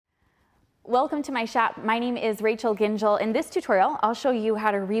Welcome to my shop. My name is Rachel Gingell. In this tutorial, I'll show you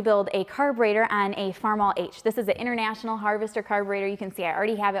how to rebuild a carburetor on a Farmall H. This is an international harvester carburetor. You can see I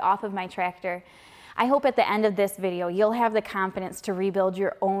already have it off of my tractor. I hope at the end of this video, you'll have the confidence to rebuild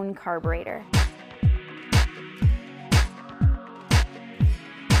your own carburetor.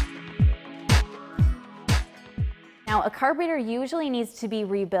 Now, a carburetor usually needs to be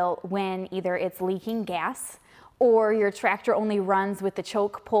rebuilt when either it's leaking gas or your tractor only runs with the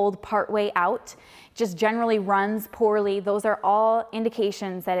choke pulled partway out, just generally runs poorly. Those are all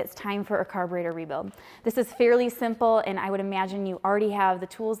indications that it's time for a carburetor rebuild. This is fairly simple, and I would imagine you already have the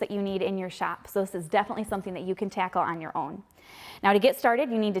tools that you need in your shop. So this is definitely something that you can tackle on your own. Now, to get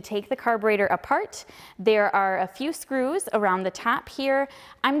started, you need to take the carburetor apart. There are a few screws around the top here.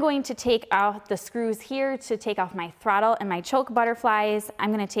 I'm going to take out the screws here to take off my throttle and my choke butterflies.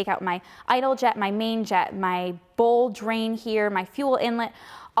 I'm going to take out my idle jet, my main jet, my bowl drain here, my fuel inlet,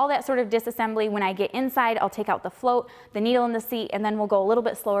 all that sort of disassembly. When I get inside, I'll take out the float, the needle in the seat, and then we'll go a little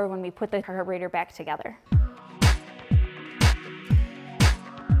bit slower when we put the carburetor back together.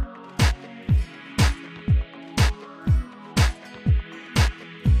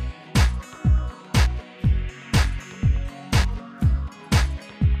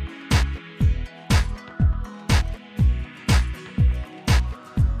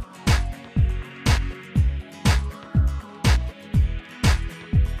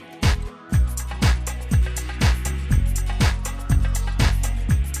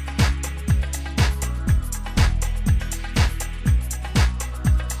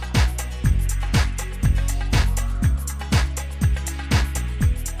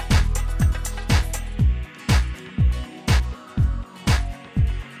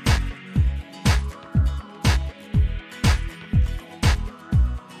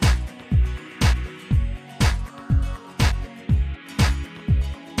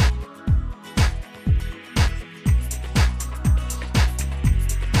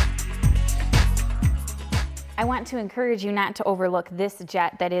 I want to encourage you not to overlook this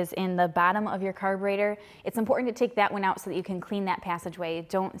jet that is in the bottom of your carburetor. It's important to take that one out so that you can clean that passageway.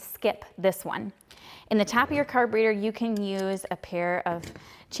 Don't skip this one. In the top of your carburetor, you can use a pair of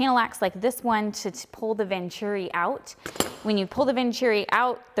channel locks like this one to pull the venturi out. When you pull the venturi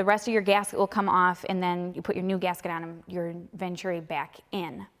out, the rest of your gasket will come off, and then you put your new gasket on and your venturi back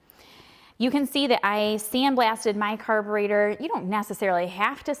in. You can see that I sandblasted my carburetor. You don't necessarily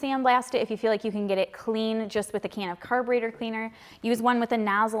have to sandblast it if you feel like you can get it clean just with a can of carburetor cleaner. Use one with a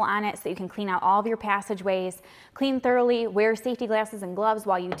nozzle on it so that you can clean out all of your passageways. Clean thoroughly, wear safety glasses and gloves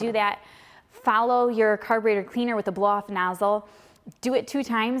while you do that. Follow your carburetor cleaner with a blow-off nozzle. Do it 2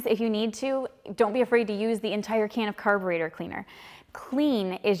 times if you need to. Don't be afraid to use the entire can of carburetor cleaner.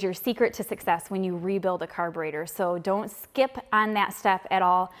 Clean is your secret to success when you rebuild a carburetor, so don't skip on that step at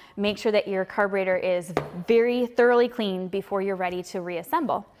all. Make sure that your carburetor is very thoroughly clean before you're ready to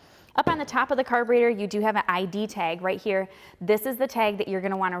reassemble. Up on the top of the carburetor, you do have an ID tag right here. This is the tag that you're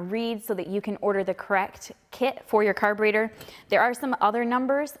going to want to read so that you can order the correct kit for your carburetor. There are some other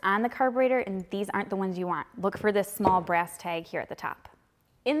numbers on the carburetor, and these aren't the ones you want. Look for this small brass tag here at the top.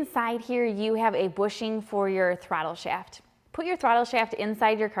 Inside here, you have a bushing for your throttle shaft. Put your throttle shaft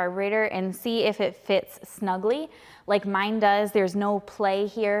inside your carburetor and see if it fits snugly, like mine does. There's no play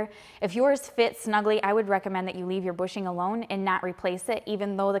here. If yours fits snugly, I would recommend that you leave your bushing alone and not replace it,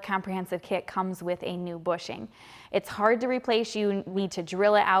 even though the comprehensive kit comes with a new bushing. It's hard to replace. You need to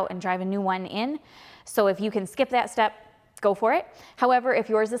drill it out and drive a new one in. So if you can skip that step, go for it. However, if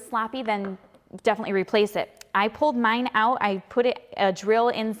yours is sloppy, then definitely replace it. I pulled mine out. I put a drill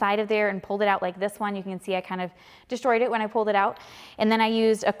inside of there and pulled it out like this one. You can see I kind of destroyed it when I pulled it out. And then I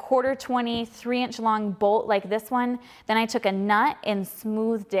used a 1/4 3-inch long bolt like this one. Then I took a nut and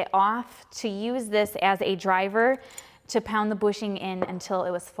smoothed it off to use this as a driver to pound the bushing in until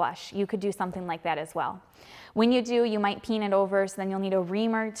it was flush. You could do something like that as well. When you do, you might peen it over, so then you'll need a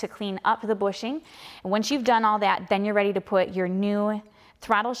reamer to clean up the bushing. And once you've done all that, then you're ready to put your new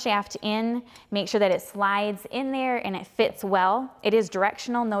throttle shaft in. Make sure that it slides in there and it fits well. It is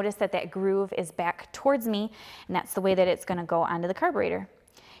directional. Notice that that groove is back towards me, and that's the way that it's going to go onto the carburetor.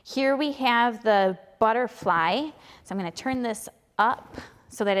 Here we have the butterfly. So I'm going to turn this up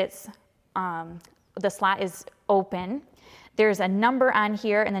so that it's the slot is open. There's a number on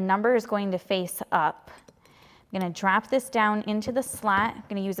here, and the number is going to face up. I'm going to drop this down into the slot. I'm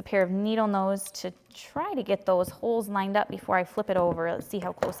going to use a pair of needle nose to try to get those holes lined up before I flip it over. Let's see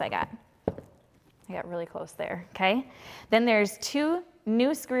how close I got. I got really close there, okay? Then there's 2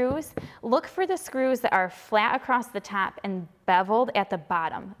 new screws. Look for the screws that are flat across the top and beveled at the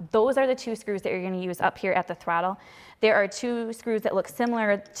bottom. Those are the 2 screws that you're going to use up here at the throttle. There are 2 screws that look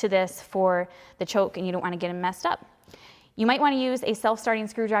similar to this for the choke, and you don't want to get them messed up. You might want to use a self-starting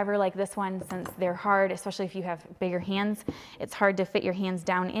screwdriver like this one, since they're hard, especially if you have bigger hands. It's hard to fit your hands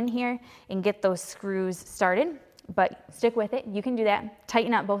down in here and get those screws started, but stick with it. You can do that.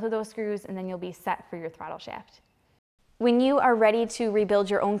 Tighten up both of those screws, and then you'll be set for your throttle shaft. When you are ready to rebuild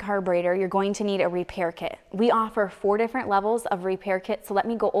your own carburetor, you're going to need a repair kit. We offer 4 different levels of repair kits, so let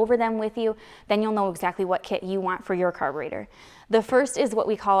me go over them with you, then you'll know exactly what kit you want for your carburetor. The first is what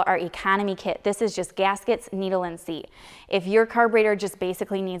we call our economy kit. This is just gaskets, needle, and seat. If your carburetor just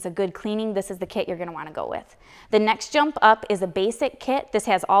basically needs a good cleaning, this is the kit you're going to want to go with. The next jump up is a basic kit. This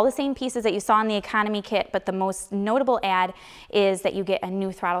has all the same pieces that you saw in the economy kit, but the most notable add is that you get a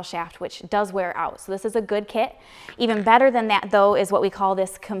new throttle shaft, which does wear out. So this is a good kit. Even better than that, though, is what we call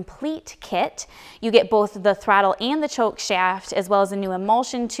this complete kit. You get both the throttle and the choke shaft, as well as a new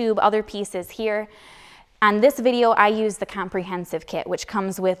emulsion tube, other pieces here. On this video, I use the comprehensive kit, which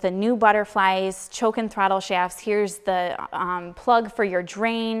comes with the new butterflies, choke and throttle shafts. Here's the plug for your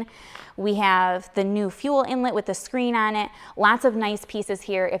drain. We have the new fuel inlet with the screen on it. Lots of nice pieces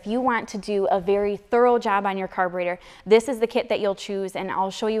here. If you want to do a very thorough job on your carburetor, this is the kit that you'll choose, and I'll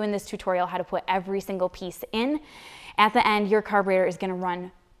show you in this tutorial how to put every single piece in. At the end, your carburetor is going to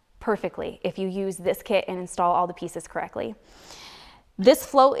run perfectly if you use this kit and install all the pieces correctly. This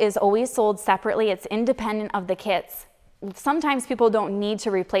float is always sold separately. It's independent of the kits. Sometimes people don't need to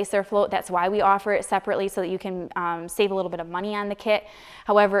replace their float. That's why we offer it separately, so that you can save a little bit of money on the kit.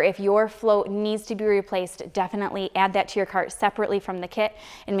 However, if your float needs to be replaced, definitely add that to your cart separately from the kit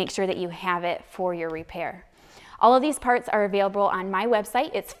and make sure that you have it for your repair. All of these parts are available on my website.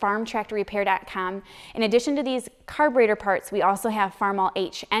 It's farmtractorrepair.com. In addition to these carburetor parts, we also have Farmall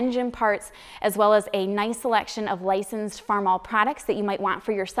H engine parts, as well as a nice selection of licensed Farmall products that you might want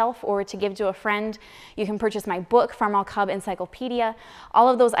for yourself or to give to a friend. You can purchase my book, Farmall Cub Encyclopedia. All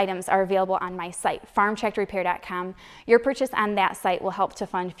of those items are available on my site, farmtractorrepair.com. Your purchase on that site will help to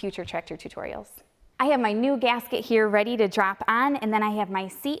fund future tractor tutorials. I have my new gasket here ready to drop on, and then I have my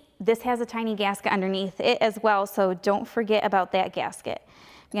seat. This has a tiny gasket underneath it as well, so don't forget about that gasket.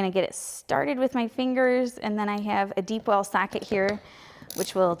 I'm gonna get it started with my fingers, and then I have a deep well socket here,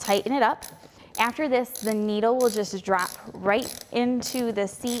 which will tighten it up. After this, the needle will just drop right into the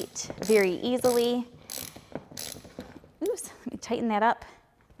seat very easily. Oops, let me tighten that up.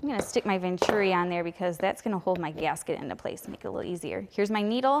 I'm gonna stick my Venturi on there because that's gonna hold my gasket into place, make it a little easier. Here's my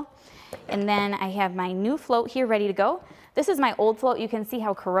needle, and then I have my new float here ready to go. This is my old float. You can see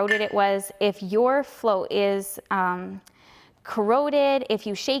how corroded it was. If your float is corroded, if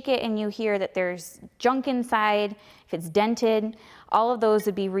you shake it and you hear that there's junk inside, if it's dented, all of those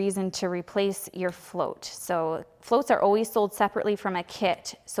would be reason to replace your float. So floats are always sold separately from a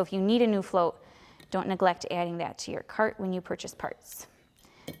kit. So if you need a new float, don't neglect adding that to your cart when you purchase parts.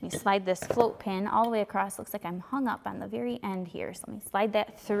 Let me slide this float pin all the way across. Looks like I'm hung up on the very end here. So let me slide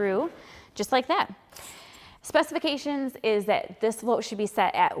that through just like that. Specifications is that this float should be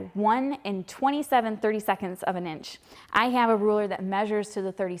set at 1 27/32 of an inch. I have a ruler that measures to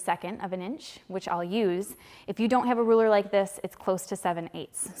the 32nd of an inch, which I'll use. If you don't have a ruler like this, it's close to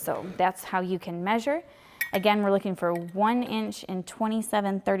 7/8. So that's how you can measure. Again, we're looking for 1 inch and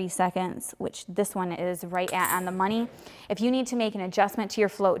 27/32, which this one is right at on the money. If you need to make an adjustment to your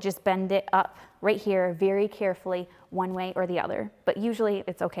float, just bend it up right here very carefully, one way or the other. But usually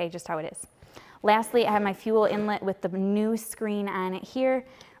it's okay just how it is. Lastly, I have my fuel inlet with the new screen on it here,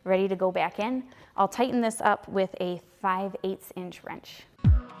 ready to go back in. I'll tighten this up with a 5/8 inch wrench.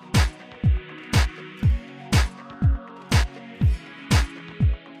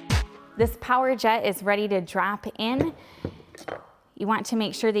 This power jet is ready to drop in. You want to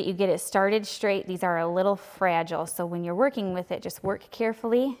make sure that you get it started straight. These are a little fragile, so when you're working with it, just work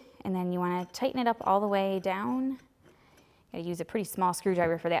carefully, and then you want to tighten it up all the way down. You gotta use a pretty small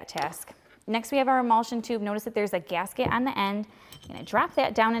screwdriver for that task. Next, we have our emulsion tube. Notice that there's a gasket on the end. I'm gonna drop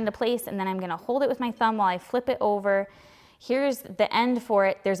that down into place, and then I'm gonna hold it with my thumb while I flip it over. Here's the end for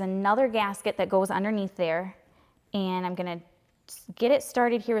it. There's another gasket that goes underneath there, and I'm gonna get it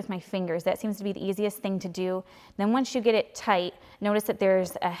started here with my fingers. That seems to be the easiest thing to do. Then once you get it tight, notice that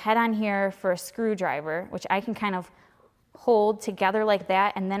there's a head on here for a screwdriver, which I can kind of hold together like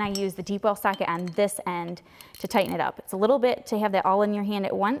that, and then I use the deep well socket on this end to tighten it up. It's a little bit to have that all in your hand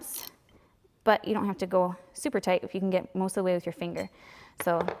at once, but you don't have to go super tight if you can get most of the way with your finger.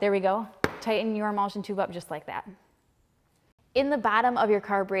 So there we go. Tighten your emulsion tube up just like that. In the bottom of your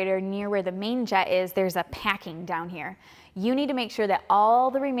carburetor, near where the main jet is, there's a packing down here. You need to make sure that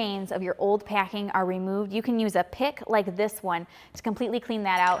all the remains of your old packing are removed. You can use a pick like this one to completely clean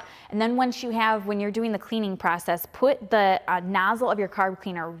that out. And then once you have, when you're doing the cleaning process, put the nozzle of your carb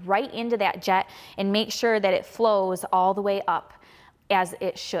cleaner right into that jet and make sure that it flows all the way up as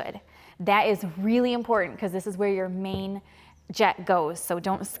it should. That is really important because this is where your main jet goes, so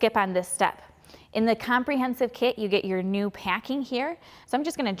don't skip on this step. In the comprehensive kit, you get your new packing here. So I'm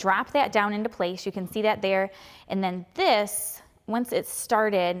just gonna drop that down into place. You can see that there. And then this, once it's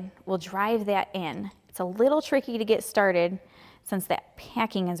started, we'll drive that in. It's a little tricky to get started since that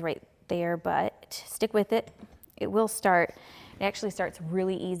packing is right there, but stick with it. It will start. It actually starts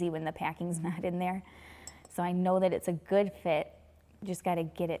really easy when the packing's not in there. So I know that it's a good fit. You just gotta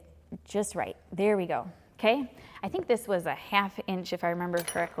get it just right. There we go, okay? I think this was a 1/2 inch if I remember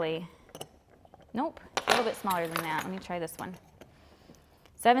correctly. Nope, a little bit smaller than that. Let me try this one.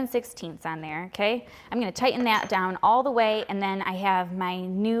 7/16 on there, okay? I'm gonna tighten that down all the way, and then I have my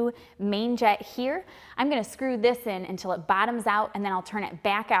new main jet here. I'm gonna screw this in until it bottoms out, and then I'll turn it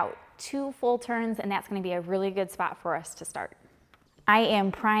back out 2 full turns, and that's gonna be a really good spot for us to start. I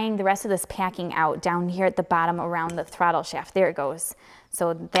am prying the rest of this packing out down here at the bottom around the throttle shaft. There it goes.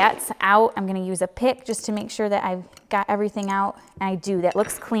 So that's out. I'm gonna use a pick just to make sure that I've got everything out. And I do, that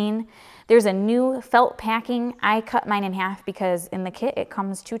looks clean. There's a new felt packing. I cut mine in half because in the kit it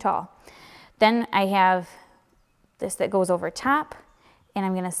comes too tall. Then I have this that goes over top, and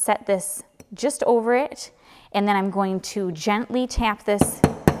I'm gonna set this just over it, and then I'm going to gently tap this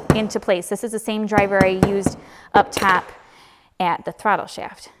into place. This is the same driver I used up top at the throttle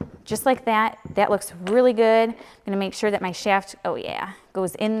shaft. Just like that. That looks really good. I'm gonna make sure that my shaft, oh yeah,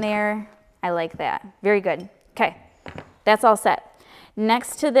 goes in there. I like that. Very good. Okay, that's all set.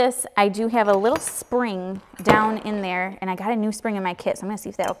 Next to this, I do have a little spring down in there, and I got a new spring in my kit, so I'm gonna see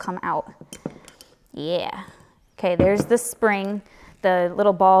if that'll come out. Yeah. Okay, there's the spring. The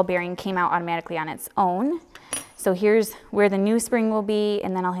little ball bearing came out automatically on its own. So here's where the new spring will be,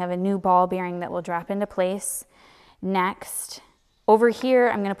 and then I'll have a new ball bearing that will drop into place. Next, over here,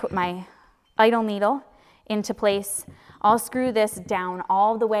 I'm gonna put my idle needle into place. I'll screw this down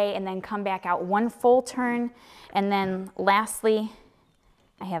all the way and then come back out 1 full turn. And then lastly,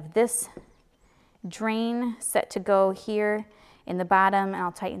 I have this drain set to go here in the bottom, and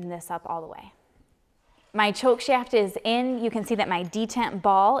I'll tighten this up all the way. My choke shaft is in. You can see that my detent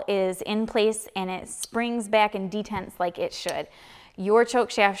ball is in place, and it springs back and detents like it should. Your choke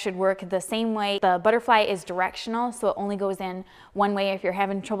shaft should work the same way. The butterfly is directional, so it only goes in one way. If you're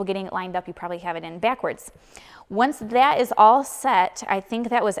having trouble getting it lined up, you probably have it in backwards. Once that is all set, I think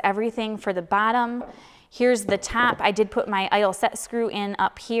that was everything for the bottom. Here's the top. I did put my idle set screw in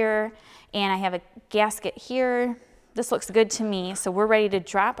up here, and I have a gasket here. This looks good to me, so we're ready to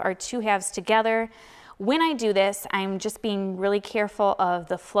drop our 2 halves together. When I do this, I'm just being really careful of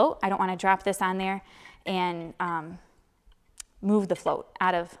the float. I don't want to drop this on there and move the float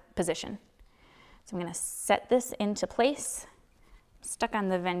out of position. So I'm going to set this into place. I'm stuck on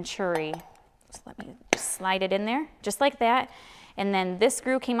the venturi. So let me slide it in there, just like that. And then this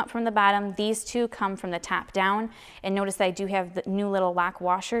screw came up from the bottom. These 2 come from the top down. And notice that I do have the new little lock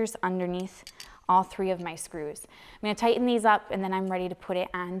washers underneath all 3 of my screws. I'm going to tighten these up, and then I'm ready to put it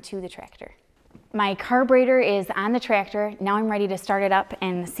onto the tractor. My carburetor is on the tractor. Now I'm ready to start it up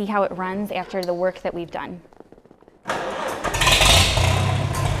and see how it runs after the work that we've done.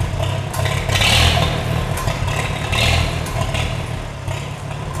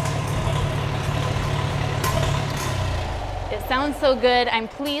 Sounds so good. I'm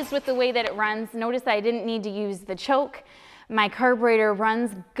pleased with the way that it runs. Notice that I didn't need to use the choke. My carburetor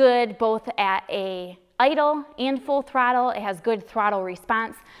runs good both at a idle and full throttle. It has good throttle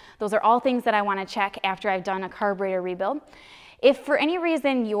response. Those are all things that I want to check after I've done a carburetor rebuild. If for any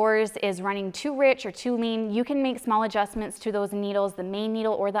reason yours is running too rich or too lean, you can make small adjustments to those needles, the main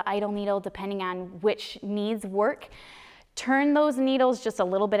needle or the idle needle, depending on which needs work. Turn those needles just a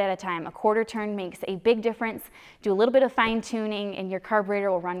little bit at a time. A 1/4 turn makes a big difference. Do a little bit of fine tuning and your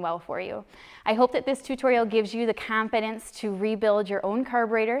carburetor will run well for you. I hope that this tutorial gives you the confidence to rebuild your own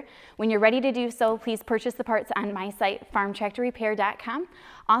carburetor. When you're ready to do so, please purchase the parts on my site, farmtractorrepair.com.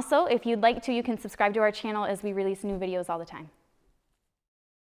 Also, if you'd like to, you can subscribe to our channel as we release new videos all the time.